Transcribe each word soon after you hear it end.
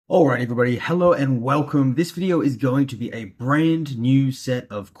Alright everybody, hello and welcome. This video is going to be a brand new set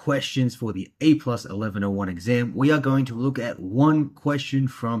of questions for the A+ 1101 exam. We are going to look at one question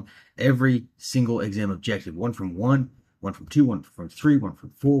from every single exam objective. One from 1, one from 2, one from 3, one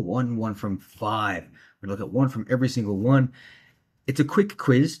from 4, one from 5. We're going to look at one from every single one. It's a quick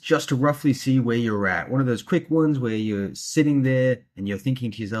quiz just to roughly see where you're at. One of those quick ones where you're sitting there and you're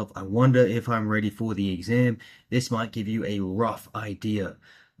thinking to yourself, I wonder if I'm ready for the exam. This might give you a rough idea.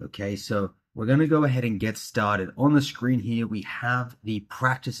 Okay, so we're going to go ahead and get started. On the screen here, we have the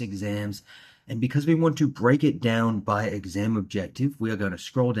practice exams. And because we want to break it down by exam objective, we are going to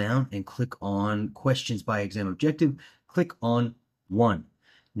scroll down and click on questions by exam objective. Click on 1.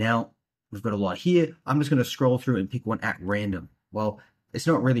 Now, we've got a lot here. I'm just going to scroll through and pick one at random. Well, it's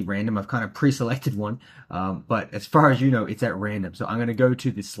not really random. I've kind of pre-selected one. But as far as you know, it's at random. So I'm going to go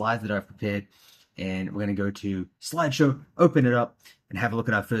to the slides that I've prepared. And we're going to go to slideshow, open it up, and have a look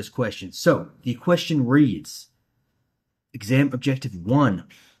at our first question. So the question reads, Exam Objective 1.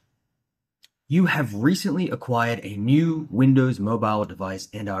 You have recently acquired a new Windows mobile device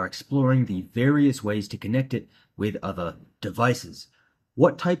and are exploring the various ways to connect it with other devices.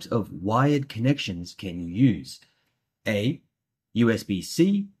 What types of wired connections can you use? A.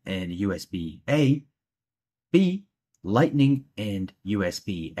 USB-C and USB-A. B. Lightning and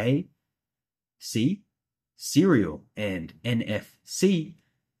USB-A. C. Serial and NFC.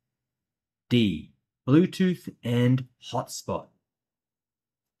 D. Bluetooth and hotspot.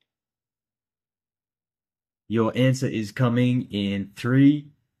 Your answer is coming in 3,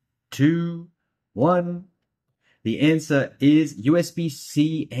 2, 1. The answer is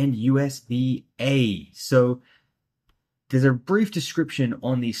USB-C and USB-A. So there's a brief description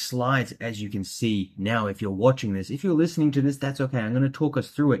on these slides, as you can see now if you're watching this. If you're listening to this, that's okay. I'm going to talk us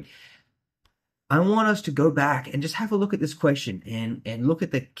through it. I want us to go back and just have a look at this question and look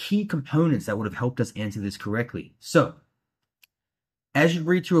at the key components that would have helped us answer this correctly. So, as you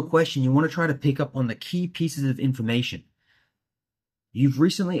read through a question, you want to try to pick up on the key pieces of information. You've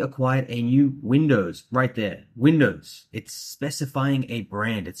recently acquired a new Windows, right there, Windows. It's specifying a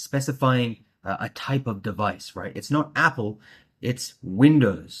brand. It's specifying a type of device, right? It's not Apple, it's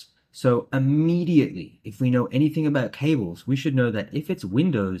Windows. So immediately, if we know anything about cables, we should know that if it's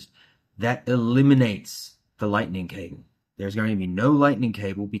Windows, that eliminates the lightning cable. There's going to be no lightning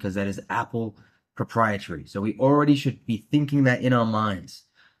cable because that is Apple proprietary. So we already should be thinking that in our minds.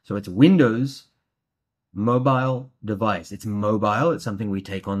 So it's Windows mobile device. It's mobile. It's something we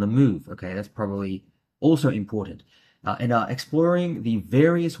take on the move. Okay, that's probably also important. And exploring the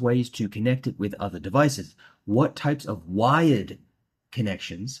various ways to connect it with other devices. What types of wired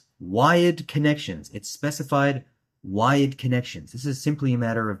connections? Wired connections. It's specified wired connections. This is simply a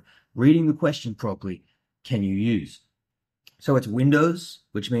matter of reading the question properly, can you use? So it's Windows,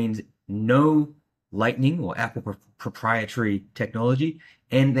 which means no Lightning or Apple proprietary technology,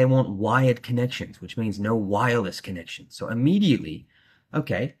 and they want wired connections, which means no wireless connections. So immediately,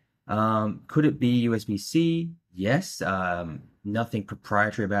 okay, could it be USB-C? Yes, nothing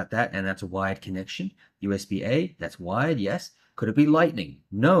proprietary about that, and that's a wired connection. USB-A, that's wired, yes. Could it be Lightning?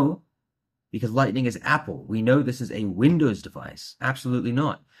 No, because Lightning is Apple. We know this is a Windows device. Absolutely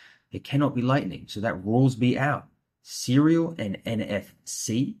not. It cannot be Lightning, so that rules B out. Serial and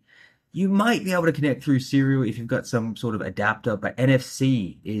NFC. You might be able to connect through serial if you've got some sort of adapter, but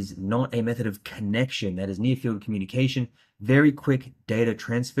NFC is not a method of connection. That is near field communication. Very quick data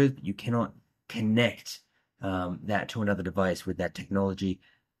transfer. You cannot connect that to another device with that technology.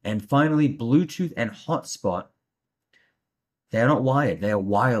 And finally, Bluetooth and hotspot. They are not wired. They are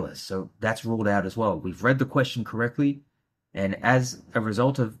wireless. So that's ruled out as well. We've read the question correctly. And as a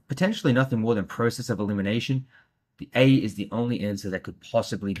result of potentially nothing more than process of elimination, the A is the only answer that could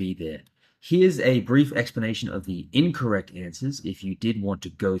possibly be there. Here's a brief explanation of the incorrect answers if you did want to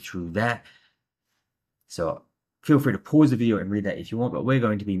go through that. So feel free to pause the video and read that if you want, but we're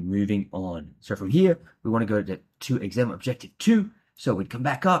going to be moving on. So from here, we want to go to exam objective 2. So we'd come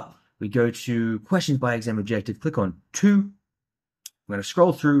back up, we go to questions by exam objective, click on 2. I'm going to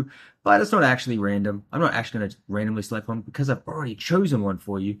scroll through, but it's not actually random. I'm not actually going to randomly select one because I've already chosen one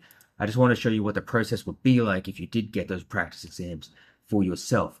for you. I just want to show you what the process would be like if you did get those practice exams for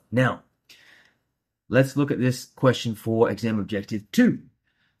yourself. Now, let's look at this question for exam objective 2.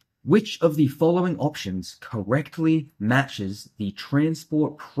 Which of the following options correctly matches the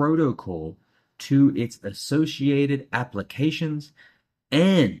transport protocol to its associated applications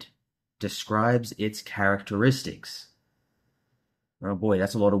and describes its characteristics? Oh boy,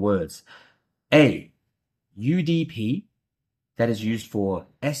 that's a lot of words. A, UDP, that is used for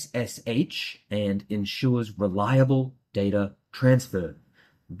SSH and ensures reliable data transfer.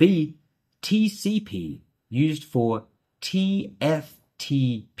 B, TCP, used for TFTP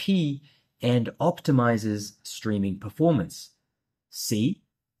and optimizes streaming performance. C,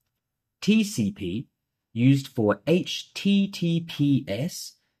 TCP, used for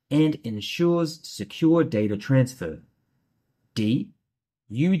HTTPS and ensures secure data transfer. D,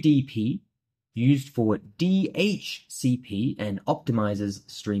 UDP, used for DHCP and optimizes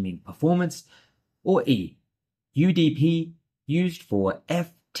streaming performance. Or E, UDP, used for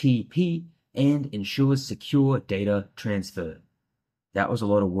FTP and ensures secure data transfer. That was a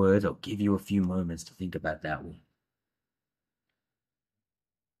lot of words. I'll give you a few moments to think about that one.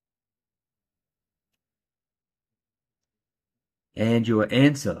 And your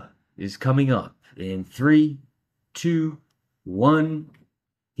answer is coming up in 3, 2, 1.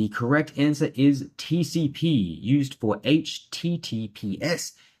 The correct answer is TCP, used for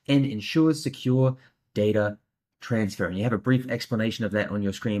HTTPS and ensures secure data transfer. And you have a brief explanation of that on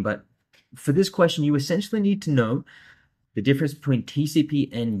your screen, but for this question, you essentially need to know the difference between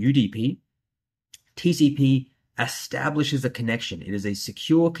TCP and UDP. TCP establishes a connection. It is a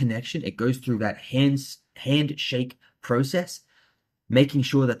secure connection. It goes through that handshake process, making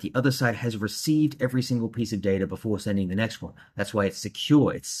sure that the other side has received every single piece of data before sending the next one. That's why it's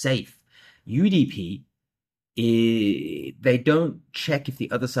secure, it's safe. UDP, they don't check if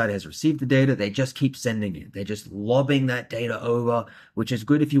the other side has received the data, they just keep sending it. They're just lobbing that data over, which is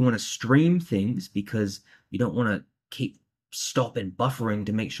good if you want to stream things because you don't want to keep stop and buffering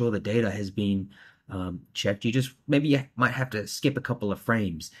to make sure the data has been checked. Maybe you might have to skip a couple of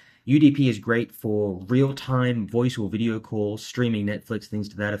frames. UDP is great for real-time voice or video calls, streaming Netflix, things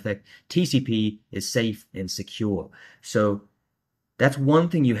to that effect. TCP is safe and secure. So that's one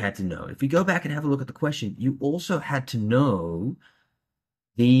thing you had to know. If we go back and have a look at the question, you also had to know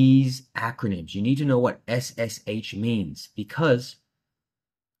these acronyms. You need to know what SSH means because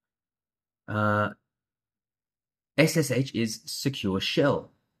SSH is secure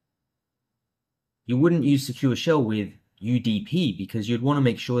shell. You wouldn't use secure shell with UDP because you'd want to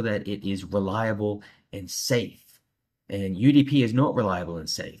make sure that it is reliable and safe. And UDP is not reliable and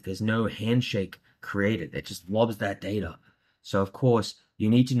safe. There's no handshake created. It just lobs that data. So, of course,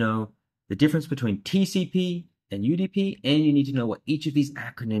 you need to know the difference between TCP and UDP, and you need to know what each of these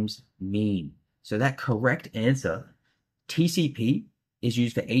acronyms mean. So that correct answer, TCP, is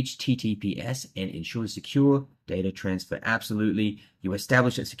used for HTTPS and ensures secure data transfer. Absolutely. You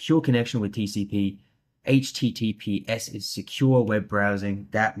establish a secure connection with TCP. HTTPS is secure web browsing.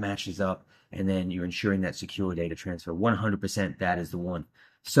 That matches up. And then you're ensuring that secure data transfer. 100%, that is the one.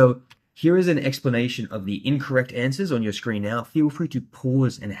 So here is an explanation of the incorrect answers on your screen now. Feel free to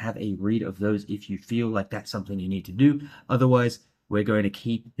pause and have a read of those if you feel like that's something you need to do. Otherwise, we're going to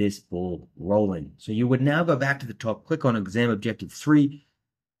keep this ball rolling. So you would now go back to the top, click on exam objective 3,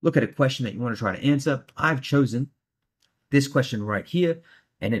 look at a question that you want to try to answer. I've chosen this question right here,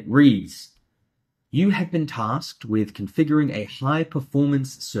 and it reads, you have been tasked with configuring a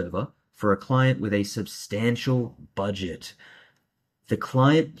high-performance server for a client with a substantial budget. The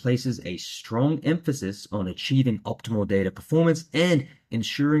client places a strong emphasis on achieving optimal data performance and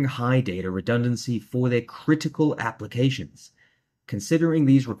ensuring high data redundancy for their critical applications. Considering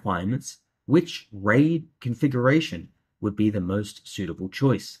these requirements, which RAID configuration would be the most suitable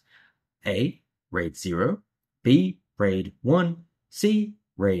choice? A, RAID 0, B, RAID 1, C,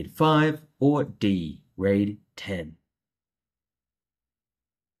 RAID 5, or D, RAID 10?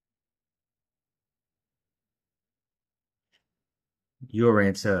 Your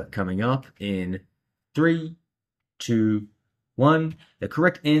answer coming up in 3, 2, 1. The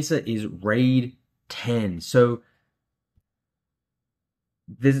correct answer is RAID 10. So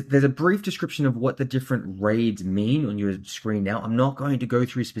there's a brief description of what the different RAIDs mean on your screen now. I'm not going to go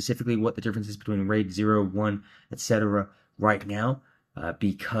through specifically what the difference is between RAID 0, 1, etc. right now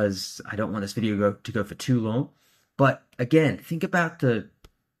because I don't want this video to go for too long. But again, think about the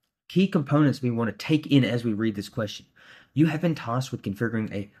key components we want to take in as we read this question. You have been tasked with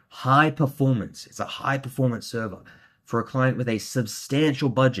configuring a it's a high performance server for a client with a substantial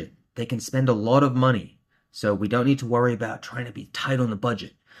budget. They can spend a lot of money. So we don't need to worry about trying to be tight on the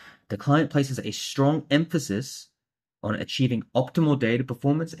budget. The client places a strong emphasis on achieving optimal data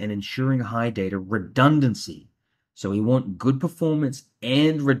performance and ensuring high data redundancy. So we want good performance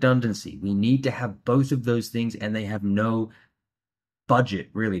and redundancy. We need to have both of those things, and they have no budget,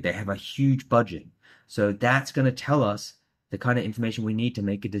 really. They have a huge budget. So that's going to tell us the kind of information we need to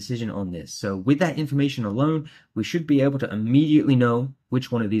make a decision on this. So with that information alone, we should be able to immediately know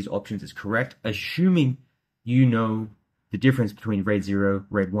which one of these options is correct, assuming you know the difference between RAID 0,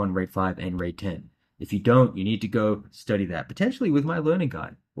 RAID 1, RAID 5, and RAID 10. If you don't, you need to go study that, potentially with my learning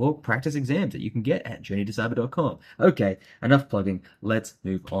guide. or practice exams that you can get at journeytocyber.com. Okay, enough plugging. Let's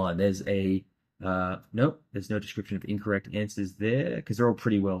move on. There's a nope, there's no description of incorrect answers there because they're all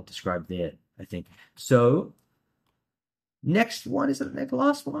pretty well described there, I think. So next one, is it the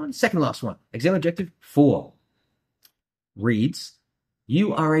last one? Second last one. Exam objective 4 reads,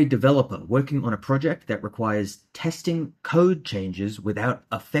 you are a developer working on a project that requires testing code changes without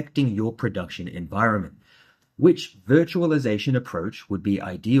affecting your production environment. Which virtualization approach would be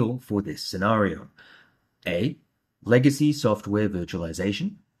ideal for this scenario? A. Legacy software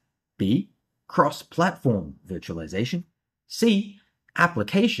virtualization. B. Cross-platform virtualization. C.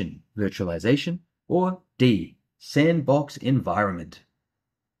 Application virtualization. Or D. Sandbox environment.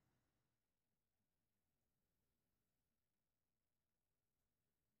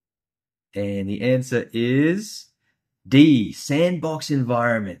 And the answer is D. Sandbox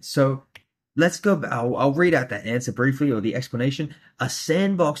environment. So let's go. I'll read out that answer briefly, or the explanation. A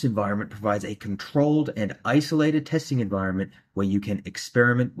sandbox environment provides a controlled and isolated testing environment where you can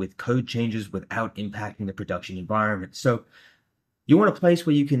experiment with code changes without impacting the production environment. So you want a place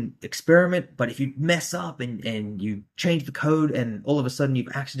where you can experiment, but if you mess up and you change the code and all of a sudden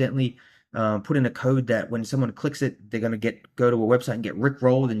you've accidentally put in a code that when someone clicks it, they're going to go to a website and get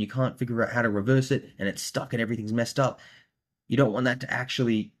rickrolled and you can't figure out how to reverse it and it's stuck and everything's messed up. You don't want that to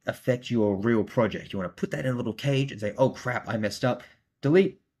actually affect your real project. You want to put that in a little cage and say, oh crap, I messed up.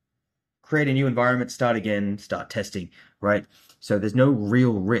 Delete, create a new environment, start again, start testing, right? So there's no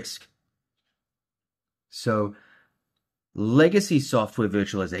real risk. So legacy software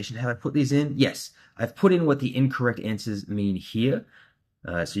virtualization, have I put these in? Yes, I've put in what the incorrect answers mean here.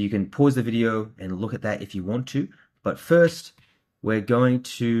 So you can pause the video and look at that if you want to. But first, we're going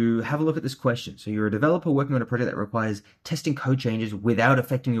to have a look at this question. So you're a developer working on a project that requires testing code changes without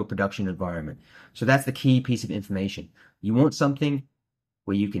affecting your production environment. So that's the key piece of information. You want something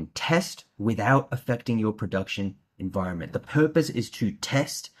where you can test without affecting your production environment. The purpose is to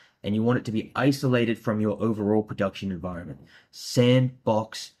test, and you want it to be isolated from your overall production environment.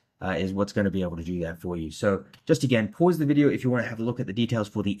 Sandbox is what's going to be able to do that for you. So just again, pause the video if you want to have a look at the details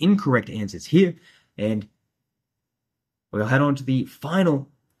for the incorrect answers here, and we'll head on to the final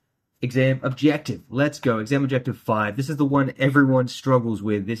exam objective. Let's go. Exam objective 5. This is the one everyone struggles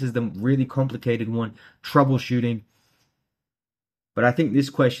with. This is the really complicated one, troubleshooting. But I think this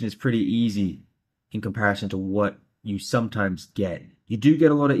question is pretty easy in comparison to what you sometimes get. You do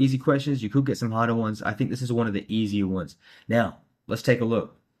get a lot of easy questions. You could get some harder ones. I think this is one of the easier ones. Now, let's take a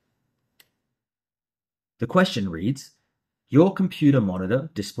look. The question reads, your computer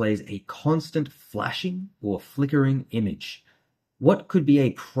monitor displays a constant flashing or flickering image. What could be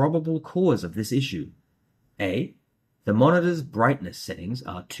a probable cause of this issue? A. The monitor's brightness settings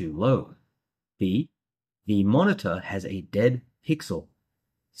are too low. B. The monitor has a dead pixel.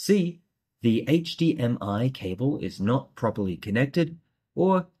 C. The HDMI cable is not properly connected.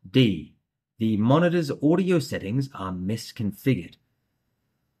 Or D. The monitor's audio settings are misconfigured.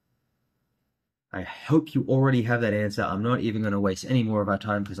 I hope you already have that answer. I'm not even going to waste any more of our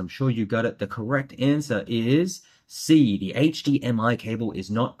time because I'm sure you got it. The correct answer is C. The HDMI cable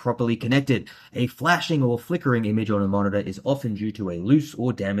is not properly connected. A flashing or flickering image on a monitor is often due to a loose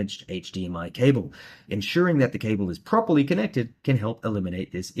or damaged HDMI cable. Ensuring that the cable is properly connected can help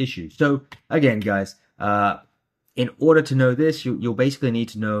eliminate this issue. So again, guys, in order to know this, you'll basically need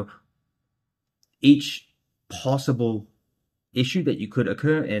to know each possible issue that you could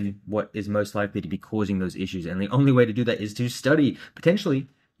occur and what is most likely to be causing those issues. And the only way to do that is to study, potentially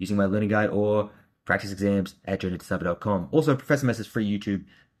using my learning guide or practice exams at journeytocyber.com. Also, Professor Mess's free YouTube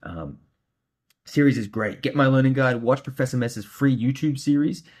series is great. Get my learning guide, watch Professor Mess's free YouTube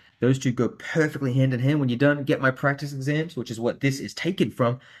series. Those two go perfectly hand in hand. When you're done, get my practice exams, which is what this is taken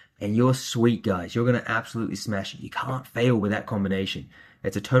from, and you're sweet, guys. You're going to absolutely smash it. You can't fail with that combination.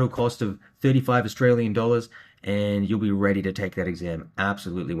 It's a total cost of 35 Australian dollars, and you'll be ready to take that exam.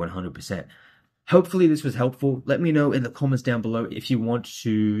 Absolutely, 100%. Hopefully this was helpful. Let me know in the comments down below if you want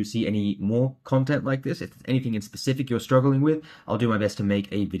to see any more content like this. If there's anything in specific you're struggling with, I'll do my best to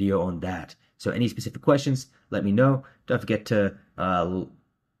make a video on that. So any specific questions, let me know. Don't forget to, I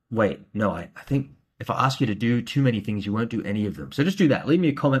think if I ask you to do too many things, you won't do any of them. So just do that. Leave me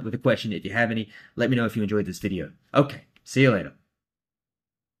a comment with a question if you have any. Let me know if you enjoyed this video. Okay, see you later.